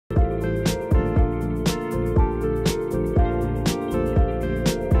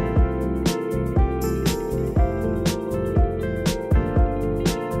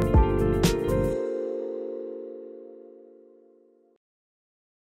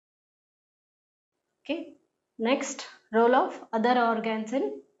Okay. Next, role of other organs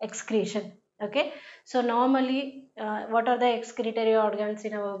in excretion. Okay. So normally, what are the excretory organs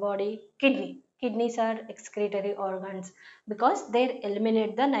in our body? Kidney. Kidneys are excretory organs because they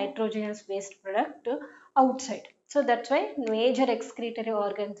eliminate the nitrogenous waste product to outside. So that's why major excretory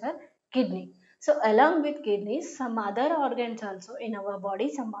organs are kidney. So along with kidneys, some other organs also in our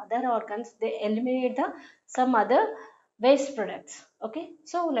body, some other organs, they eliminate the some other waste products. Okay,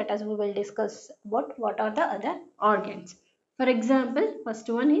 so let us we will discuss about what are the other organs. For example, first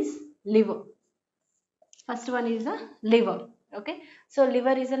one is the liver. Okay, so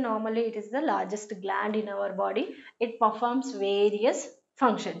liver is a normally it is the largest gland in our body. It performs various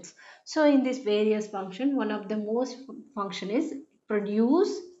functions. So in this various function, one of the most function is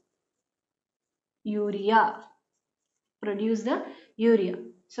produce urea. Produce the urea.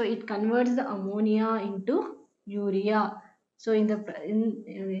 So it converts the ammonia into urea. So in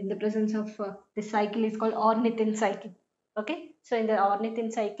the presence of this cycle is called ornithine cycle. Okay, so in the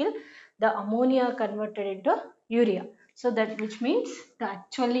ornithine cycle, the ammonia converted into urea. So that which means the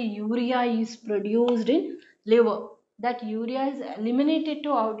actually urea is produced in liver. That urea is eliminated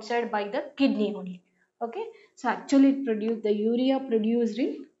to outside by the kidney only. Okay, so actually it produce the urea produced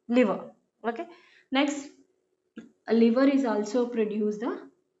in liver. Okay, next, a liver is also produce the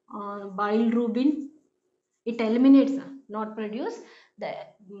bilirubin. It eliminates not produce. The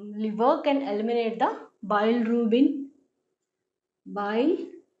liver can eliminate the bilirubin,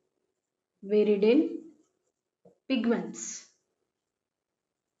 biliverdin pigments,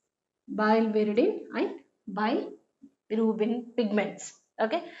 biliverdin and bilirubin pigments.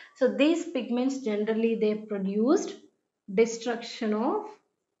 Okay, so these pigments generally they produced destruction of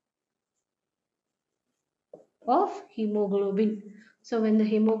hemoglobin. So when the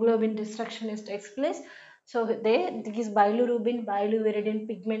hemoglobin destruction is takes place, so these bilirubin, biliverdin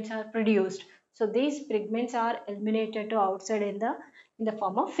pigments are produced. So these pigments are eliminated to outside in the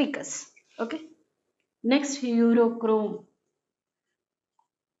form of fecus. Okay. Next, urochrome.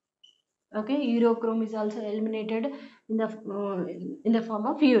 Okay, urochrome is also eliminated in the form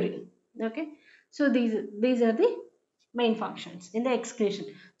of urine. Okay, so these are the main functions in the excretion.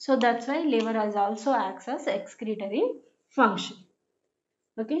 So that's why liver has also acts as excretory function.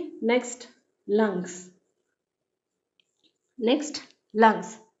 Okay, next, lungs. Next,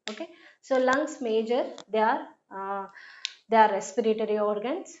 lungs. Okay, so lungs major, uh, they are respiratory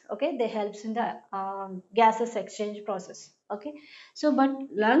organs. Okay, they helps in the gases exchange process. Okay, so but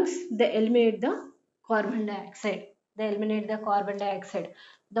lungs they eliminate the carbon dioxide. They eliminate the carbon dioxide.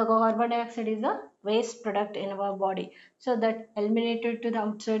 The carbon dioxide is a waste product in our body, so that eliminated to the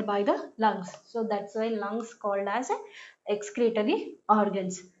outside by the lungs. So that's why lungs called as a excretory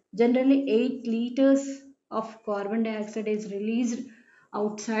organs. Generally 8 liters of carbon dioxide is released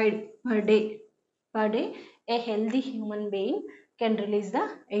outside per day. Per day, a healthy human being can release the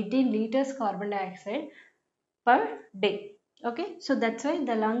 18 liters carbon dioxide per day. Okay, so that's why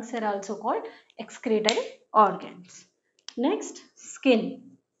the lungs are also called excretory organs. Next,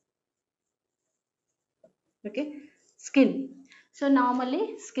 skin. Okay, skin. So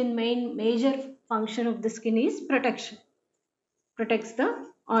normally skin major function of the skin is protection. Protects the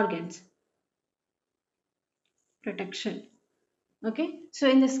organs. Protection. Okay, so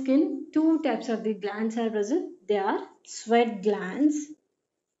in the skin, two types of the glands are present. They are sweat glands.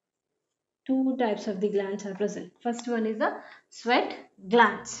 Two types of the glands are present. First one is the sweat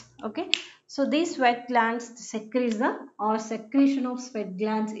glands. Okay, so these sweat glands secrete the or secretion of sweat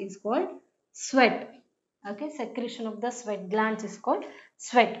glands is called sweat. Okay, secretion of the sweat glands is called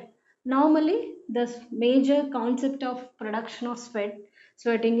sweat. Normally, the major concept of production of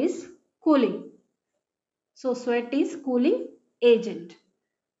sweating is cooling. So sweat is cooling agent.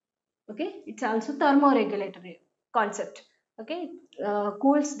 Okay, it's also thermoregulatory concept. Okay,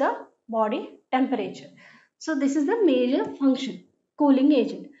 cools the body temperature. So this is the major function, cooling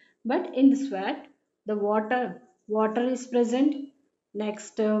agent. But in the sweat, the water is present.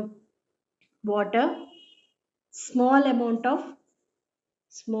 Next, water, small amount of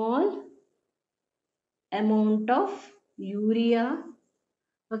small amount of urea.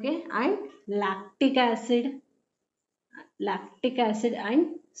 Okay, and lactic acid. Lactic acid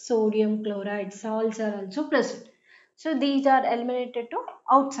and sodium chloride salts are also present. So these are eliminated to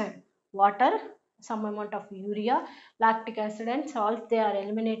outside. Water, some amount of urea, lactic acid and salt, they are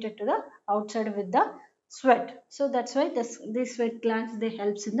eliminated to the outside with the sweat. So that's why these sweat glands they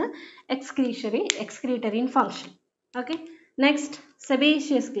helps in the excretory function. Okay. Next,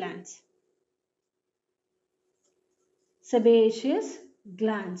 sebaceous glands. Sebaceous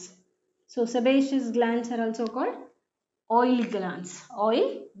glands. So sebaceous glands are also called oil glands.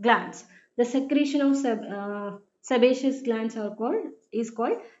 Oil glands. The secretion of sebaceous glands is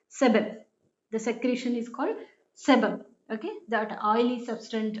called sebum. The secretion is called sebum. Okay, that oily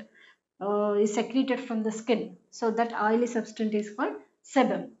substance is secreted from the skin. So that oily substance is called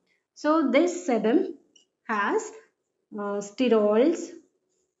sebum. So this sebum has steroids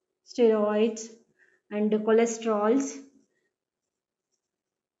and cholesterols,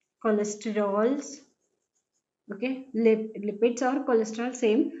 okay, lipids or cholesterol,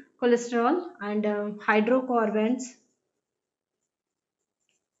 same, cholesterol and hydrocarbons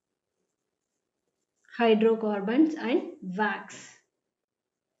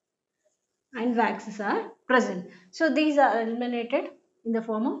and waxes are present. So these are eliminated in the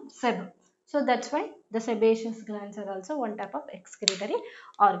form of sebum. So that's why the sebaceous glands are also one type of excretory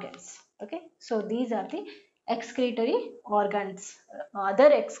organs. Okay, so these are the excretory organs.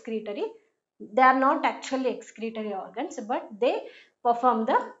 Other excretory, they are not actually excretory organs, but they perform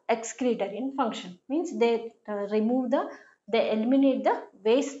the excretorian function. Means they they eliminate the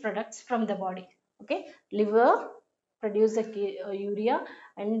waste products from the body. Okay, liver produce the urea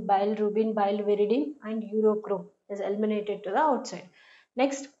and bilirubin, biliverdin and urochrome is eliminated to the outside.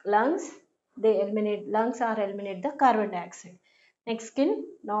 Next, lungs are eliminate the carbon dioxide. Next, skin,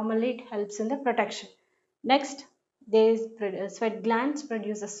 normally it helps in the protection. Next, sweat glands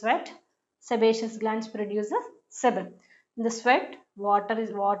produce a sweat, sebaceous glands produce a sebum. In the sweat, water,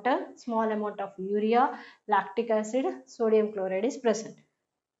 small amount of urea, lactic acid, sodium chloride present.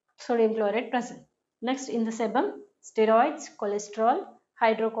 Next, in the sebum, steroids, cholesterol,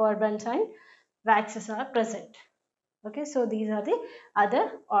 hydrocarbons and waxes are present. Okay, so these are the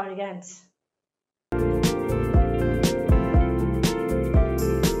other organs.